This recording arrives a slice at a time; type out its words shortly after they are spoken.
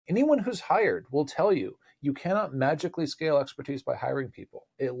Anyone who's hired will tell you you cannot magically scale expertise by hiring people.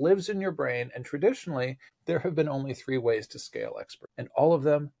 It lives in your brain, and traditionally, there have been only 3 ways to scale expertise, and all of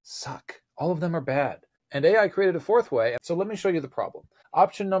them suck. All of them are bad. And AI created a 4th way, so let me show you the problem.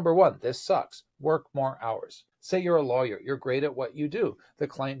 Option number 1, this sucks. Work more hours. Say you're a lawyer, you're great at what you do. The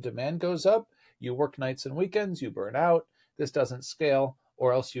client demand goes up, you work nights and weekends, you burn out, this doesn't scale,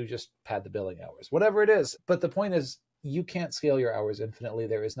 or else you just pad the billing hours. Whatever it is. But the point is, you can't scale your hours infinitely.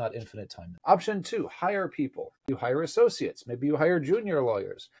 There is not infinite time. Option 2, hire people. You hire associates. Maybe you hire junior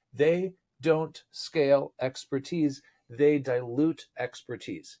lawyers. They don't scale expertise. They dilute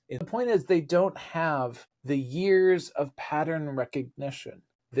expertise. And the point is, they don't have the years of pattern recognition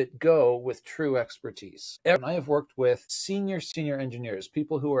that go with true expertise. And I have worked with senior engineers,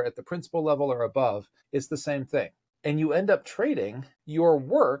 people who are at the principal level or above. It's the same thing. And you end up trading your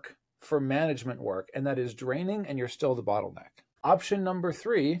work for management work, and that is draining, and you're still the bottleneck. Option number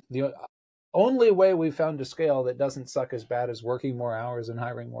 3, the only way we've found to scale that doesn't suck as bad as working more hours and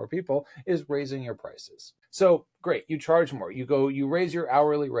hiring more people, is raising your prices. So great, you charge more. You raise your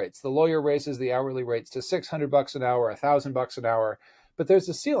hourly rates. The lawyer raises the hourly rates to $600 an hour, $1,000 an hour. But there's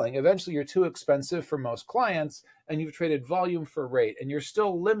a ceiling. Eventually, you're too expensive for most clients, and you've traded volume for rate, and you're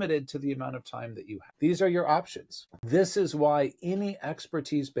still limited to the amount of time that you have. These are your options. This is why any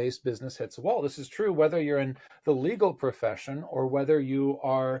expertise-based business hits a wall. This is true whether you're in the legal profession or whether you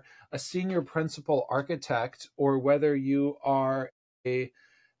are a senior principal architect or whether you are a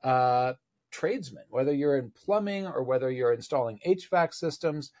tradesman, whether you're in plumbing or whether you're installing HVAC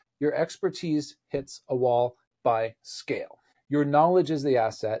systems. Your expertise hits a wall by scale. Your knowledge is the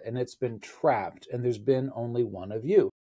asset, and it's been trapped, and there's been only one of you.